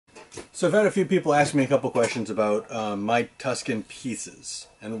So I've had a few people ask me a couple questions about my Tusken pieces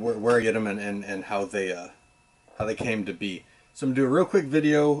and where I get them and how they came to be. So I'm gonna do a real quick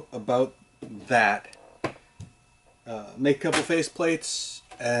video about that. Make a couple faceplates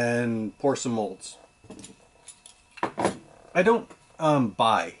and pour some molds. I don't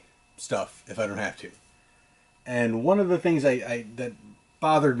buy stuff if I don't have to. And one of the things that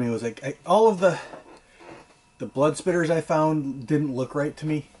bothered me was like all of the blood spitters I found didn't look right to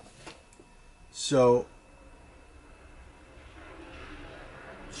me. So,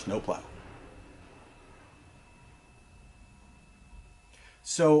 snowplow.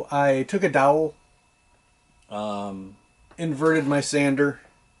 So I took a dowel, inverted my sander,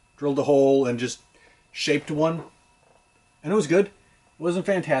 drilled a hole, and just shaped one. And it was good. It wasn't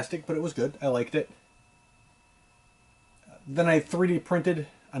fantastic, but it was good. I liked it. Then I 3D printed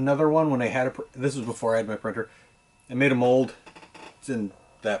another one when I had a... This was before I had my printer. I made a mold. It's in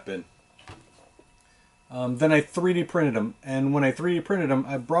that bin. Then I 3D printed them, and when I 3D printed them,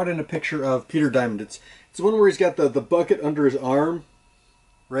 I brought in a picture of Peter Diamond. It's the one where he's got the bucket under his arm,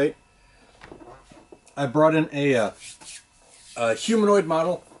 right? I brought in a humanoid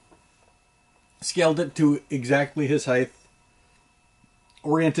model, scaled it to exactly his height,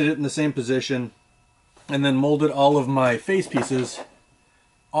 oriented it in the same position, and then molded all of my face pieces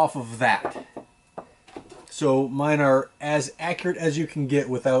off of that. So mine are as accurate as you can get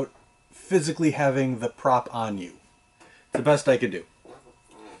without physically having the prop on you. It's the best I could do.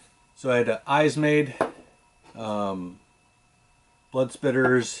 So I had eyes made, blood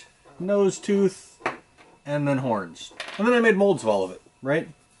spitters, nose, tooth, and then horns. And then I made molds of all of it, right?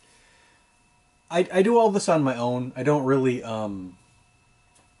 I do all this on my own. I don't really,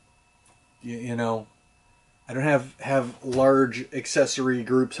 you know, I don't have large accessory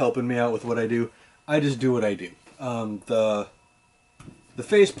groups helping me out with what I do. I just do what I do. The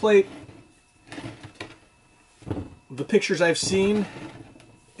faceplate, the pictures I've seen,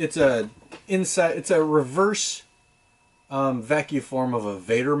 it's a reverse vacuum form of a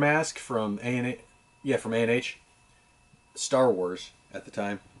Vader mask from A&H. Yeah, from A&H. Star Wars at the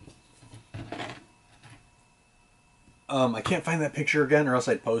time. I can't find that picture again, or else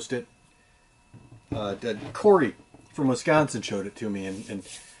I'd post it. Corey from Wisconsin showed it to me, and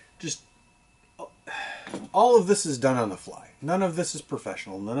just all of this is done on the fly. None of this is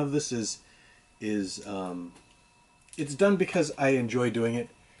professional. None of this is it's done because I enjoy doing it.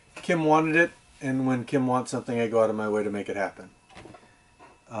 Kim wanted it, and when Kim wants something, I go out of my way to make it happen.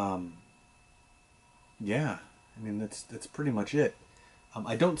 Yeah, I mean that's pretty much it.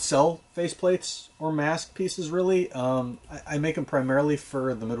 I don't sell faceplates or mask pieces really. I make them primarily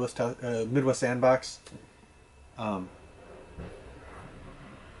for the Midwest Sandbox.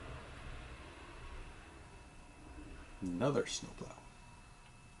 Another snowplow.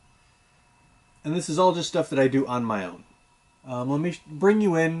 And this is all just stuff that I do on my own. Let me bring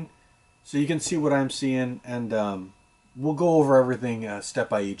you in so you can see what I'm seeing, and we'll go over everything step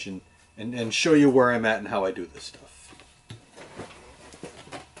by each and show you where I'm at and how I do this stuff.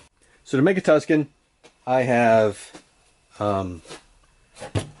 So to make a Tusken, I have blood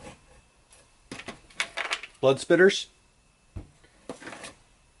spitters,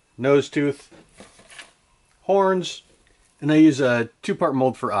 nose, tooth, horns, and I use a 2-part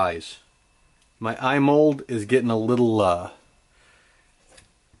mold for eyes. My eye mold is getting a little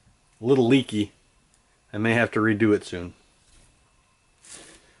leaky. I may have to redo it soon.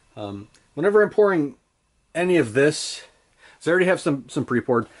 Whenever I'm pouring any of this, so I already have some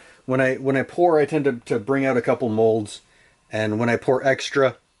pre-poured. When I pour, I tend to bring out a couple molds, and when I pour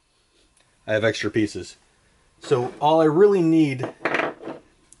extra, I have extra pieces. So all I really need,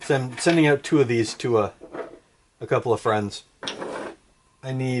 so I'm sending out 2 of these to a couple of friends.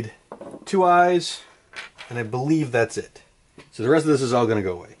 I need 2 eyes, and I believe that's it. So the rest of this is all going to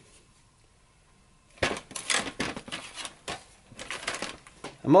go away.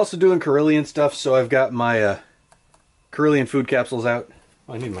 I'm also doing Carillion stuff, so I've got my Carillion food capsules out.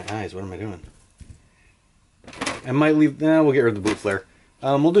 Oh, I need my eyes. What am I doing? I might leave... Nah, we'll get rid of the boot flare.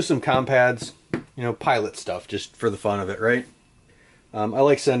 We'll do some compads, you know, pilot stuff, just for the fun of it, right? I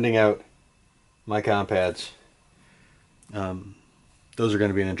like sending out my compads. Those are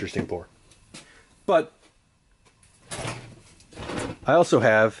going to be an interesting pour. But I also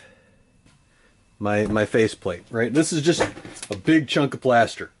have my faceplate, right? This is just a big chunk of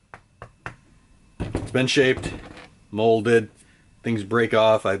plaster. It's been shaped, molded, things break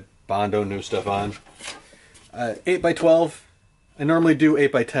off, I Bondo new stuff on. 8x12, I normally do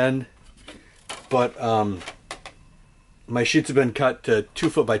 8x10, but my sheets have been cut to 2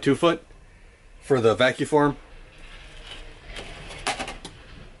 foot by 2 foot for the vacuum form.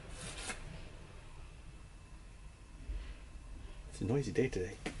 It's a noisy day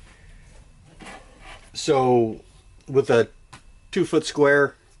today. So with a 2-foot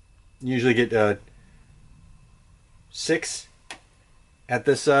square, you usually get 6 at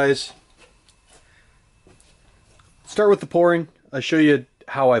this size. Start with the pouring. I'll show you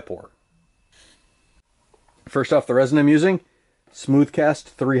how I pour. First off, the resin I'm using, Smooth Cast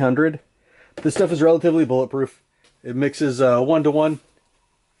 300. This stuff is relatively bulletproof. It mixes 1-to-1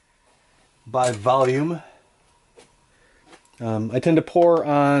 by volume. I tend to pour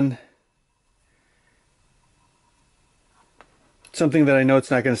on something that I know it's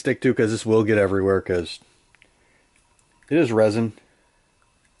not going to stick to, because this will get everywhere because it is resin.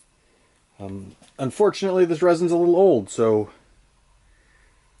 Unfortunately, this resin's a little old, so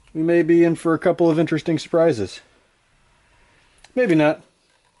we may be in for a couple of interesting surprises. Maybe not.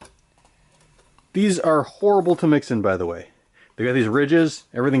 These are horrible to mix in, by the way. They got these ridges,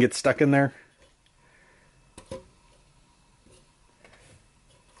 everything gets stuck in there.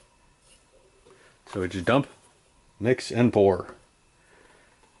 So we just dump, mix, and pour.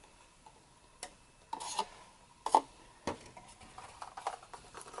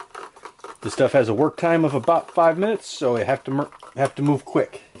 This stuff has a work time of about 5 minutes, so I have to move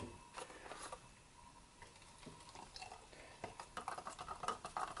quick.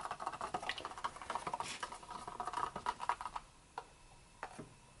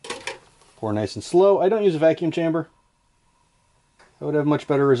 Pour nice and slow. I don't use a vacuum chamber. I would have much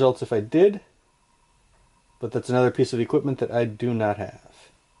better results if I did, but that's another piece of equipment that I do not have.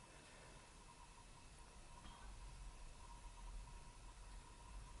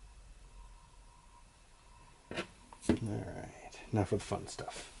 Alright, now for the fun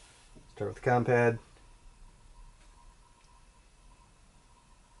stuff. Start with the compad.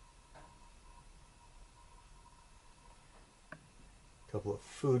 A couple of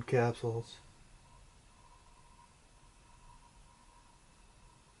food capsules.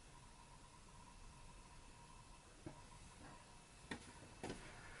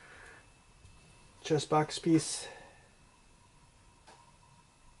 Chest box piece.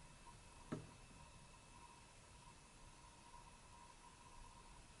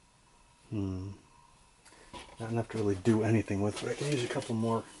 Not enough to really do anything with, but I can use a couple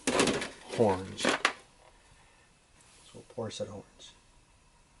more horns. So we'll pour a set of horns.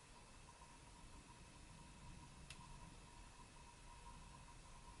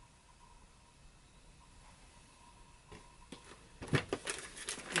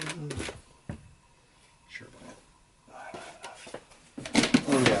 Sure. I don't have enough.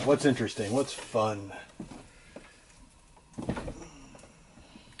 Oh yeah, what's interesting? What's fun?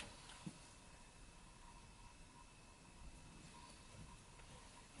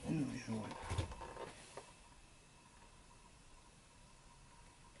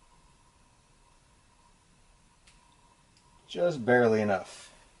 Just barely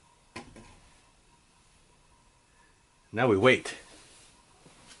enough. Now we wait.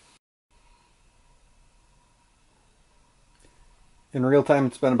 In real time,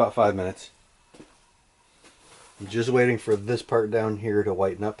 it's been about 5 minutes. I'm just waiting for this part down here to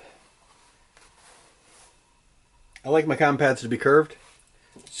whiten up. I like my compads to be curved,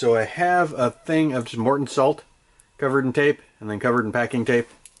 so I have a thing of just Morton salt covered in tape and then covered in packing tape.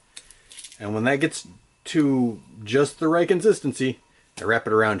 And when that gets to just the right consistency, I wrap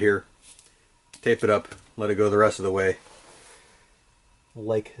it around here, tape it up, let it go the rest of the way.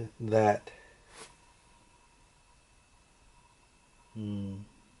 Like that.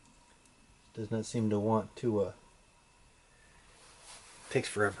 Does not seem to want to, takes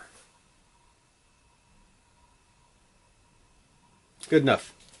forever. Good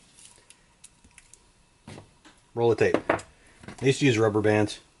enough. Roll of tape. I used to use rubber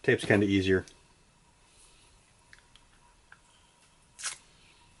bands. Tape's kind of easier.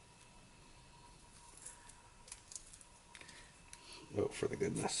 Oh, for the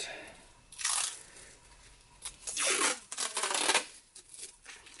goodness.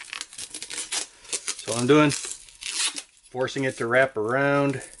 So I'm doing, forcing it to wrap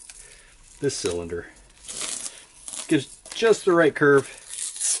around this cylinder. Gives just the right curve.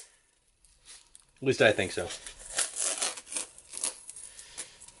 At least I think so.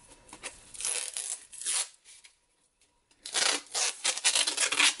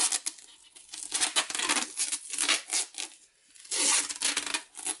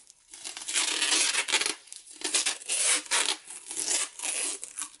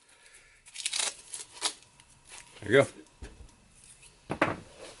 There you go.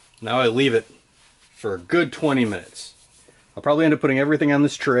 Now I leave it for a good 20 minutes. I'll probably end up putting everything on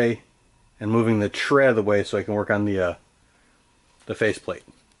this tray and moving the tray out of the way so I can work on the faceplate.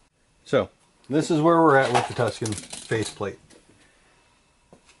 So this is where we're at with the Tusken faceplate.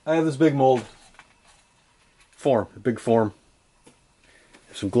 I have this big mold. Form, a big form. I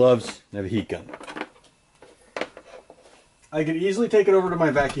have some gloves, and I have a heat gun. I could easily take it over to my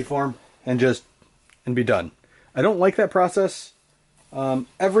vacuum form and be done. I don't like that process.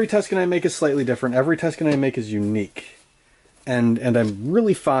 Every Tusken I make is slightly different. Every Tusken I make is unique. And I'm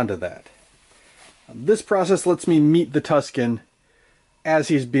really fond of that. This process lets me meet the Tusken as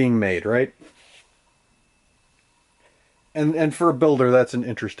he's being made, right? And for a builder, that's an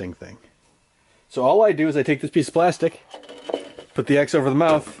interesting thing. So all I do is I take this piece of plastic, put the X over the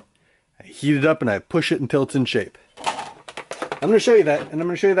mouth, I heat it up, and I push it until it's in shape. I'm going to show you that, and I'm going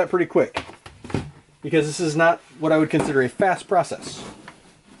to show you that pretty quick. Because this is not what I would consider a fast process.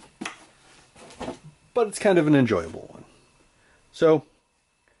 But it's kind of an enjoyable one. So,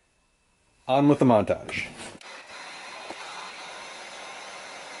 on with the montage.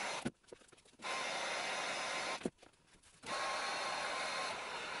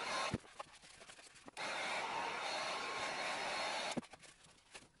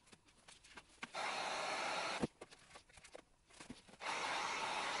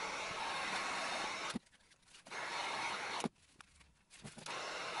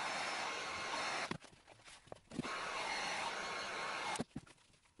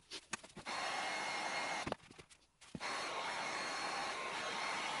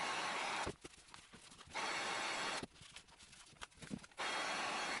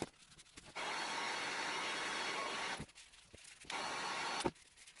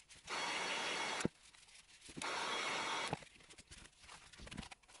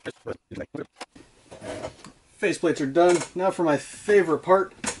 Faceplates are done. Now for my favorite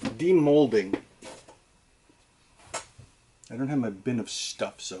part, demolding. I don't have my bin of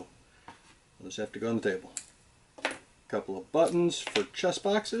stuff, so I'll just have to go on the table. A couple of buttons for chest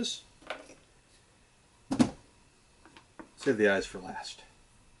boxes. Save the eyes for last.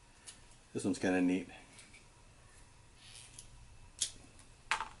 This one's kind of neat.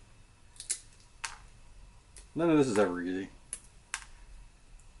 None of this is ever easy.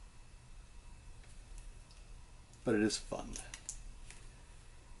 But it is fun.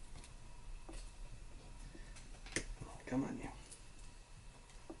 Come on, you.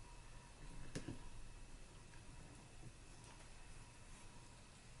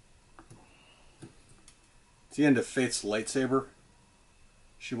 It's the end of Faith's lightsaber.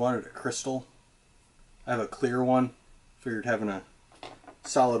 She wanted a crystal. I have a clear one. Figured having a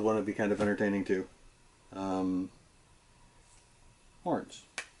solid one would be kind of entertaining too. Horns.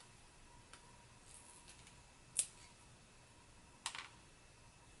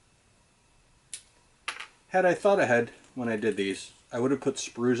 Had I thought ahead when I did these, I would have put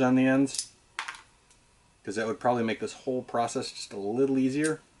sprues on the ends, because that would probably make this whole process just a little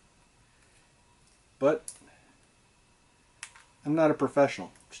easier. But I'm not a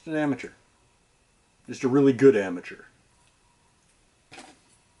professional, just an amateur. Just a really good amateur.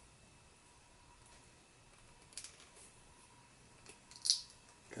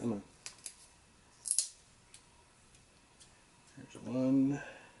 Come on. There's one.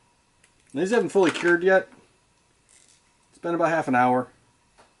 These haven't fully cured yet. It's been about half an hour.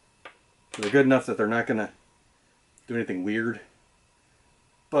 So they're good enough that they're not going to do anything weird.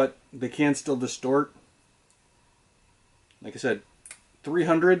 But they can still distort. Like I said,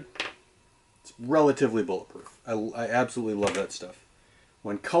 300, it's relatively bulletproof. I absolutely love that stuff.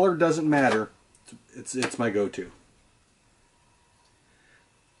 When color doesn't matter, it's my go-to.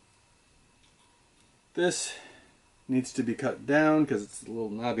 This needs to be cut down because it's a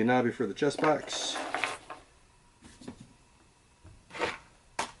little knobby for the chest box.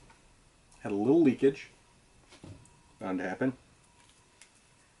 Had a little leakage. Bound to happen.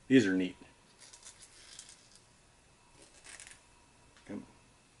 These are neat.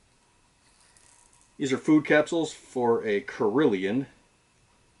 These are food capsules for a Carillion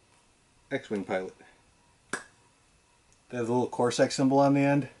X-Wing pilot. They have the little Corsac symbol on the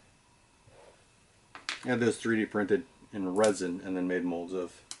end. I had those 3D printed in resin and then made molds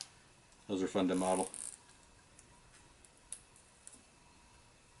of. Those are fun to model.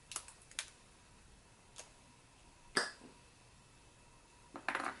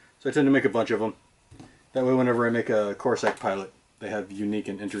 So I tend to make a bunch of them. That way whenever I make a Corsac pilot, they have unique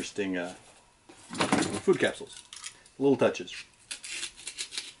and interesting food capsules. Little touches.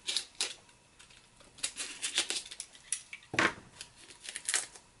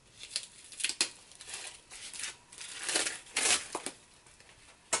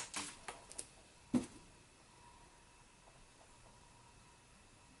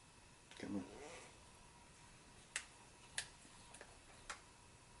 Come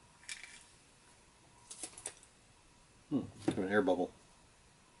on. An air bubble.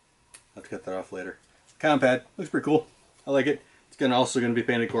 I'll have to cut that off later. Compad looks pretty cool. I like it. It's also going to be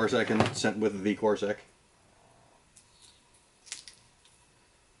painted Corsac and sent with the Corsac.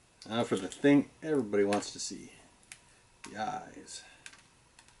 Now for the thing everybody wants to see. The eyes.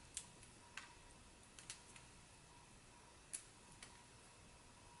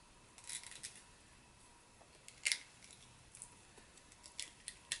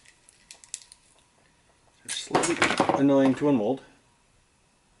 They're slightly annoying to unmold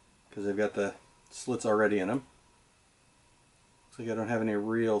because they've got the slits already in them. Looks like I don't have any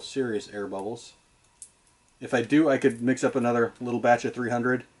real serious air bubbles. If I do, I could mix up another little batch of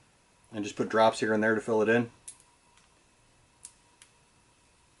 300 and just put drops here and there to fill it in.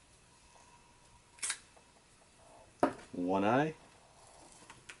 One eye.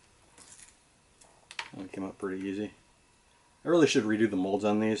 That one came out pretty easy. I really should redo the molds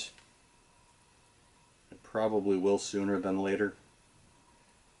on these. I probably will sooner than later.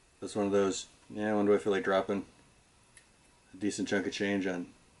 That's one of those, yeah, when do I feel like dropping a decent chunk of change on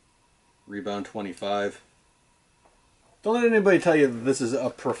Rebound 25. Don't let anybody tell you that this is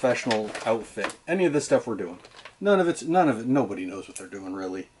a professional outfit. Any of this stuff we're doing. None of it, nobody knows what they're doing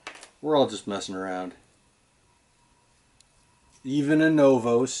really. We're all just messing around. Even a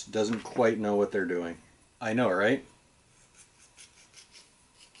Novos doesn't quite know what they're doing. I know, right?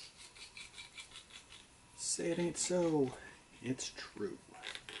 Say it ain't so. It's true.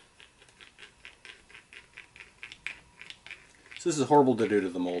 So this is horrible to do to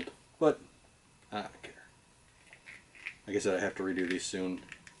the mold, but I don't care. Like I said, I have to redo these soon.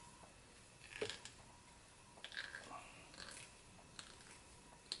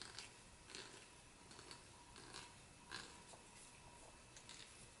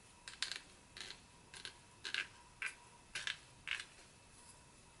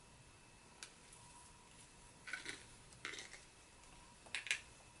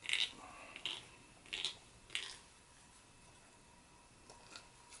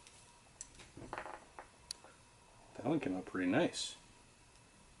 That one came out pretty nice.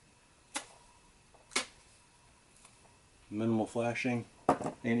 Minimal flashing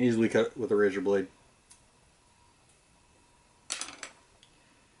and easily cut with a razor blade.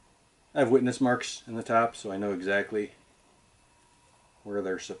 I have witness marks in the top, so I know exactly where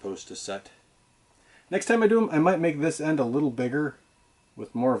they're supposed to set. Next time I do them, I might make this end a little bigger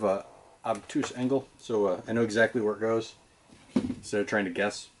with more of a obtuse angle, so I know exactly where it goes instead of trying to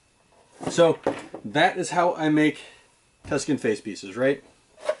guess. So that is how I make Tusken face pieces, right?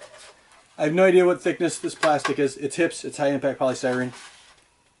 I have no idea what thickness this plastic is. It's HIPS, it's high impact polystyrene.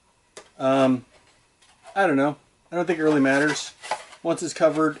 I don't know. I don't think it really matters. Once it's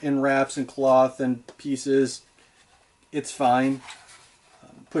covered in wraps and cloth and pieces, it's fine.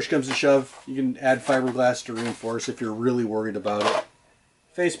 Push comes to shove, you can add fiberglass to reinforce if you're really worried about it.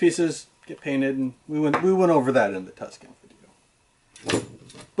 Face pieces get painted, and we went over that in the Tusken video.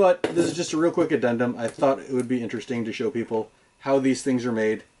 But this is just a real quick addendum. I thought it would be interesting to show people how these things are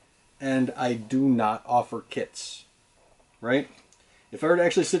made, and I do not offer kits, right? If I were to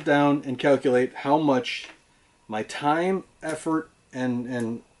actually sit down and calculate how much my time, effort,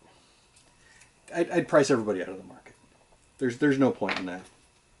 and I'd price everybody out of the market. There's no point in that.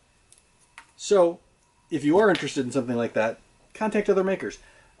 So, if you are interested in something like that, contact other makers.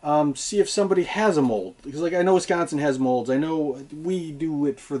 See if somebody has a mold, because like I know Wisconsin has molds. I know we do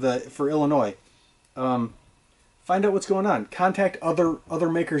it for Illinois. Find out what's going on. Contact other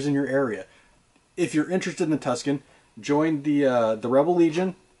makers in your area. If you're interested in the Tusken, join the Rebel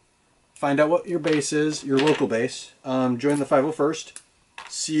Legion. Find out what your base is, your local base. Join the 501st.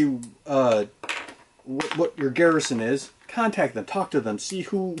 See what your garrison is. Contact them. Talk to them. See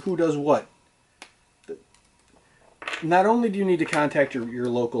who does what. Not only do you need to contact your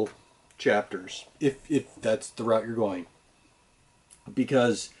local chapters, if that's the route you're going,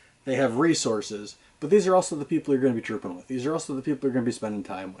 because they have resources, but these are also the people you're going to be trooping with. These are also the people you're going to be spending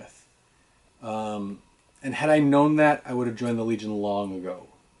time with. And had I known that, I would have joined the Legion long ago.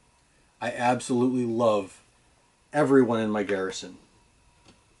 I absolutely love everyone in my garrison.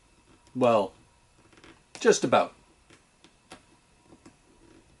 Well, just about.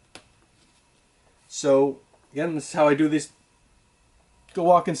 So, again, this is how I do these. Go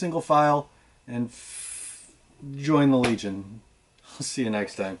walk in single file and join the Legion. I'll see you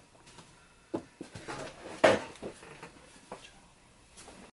next time.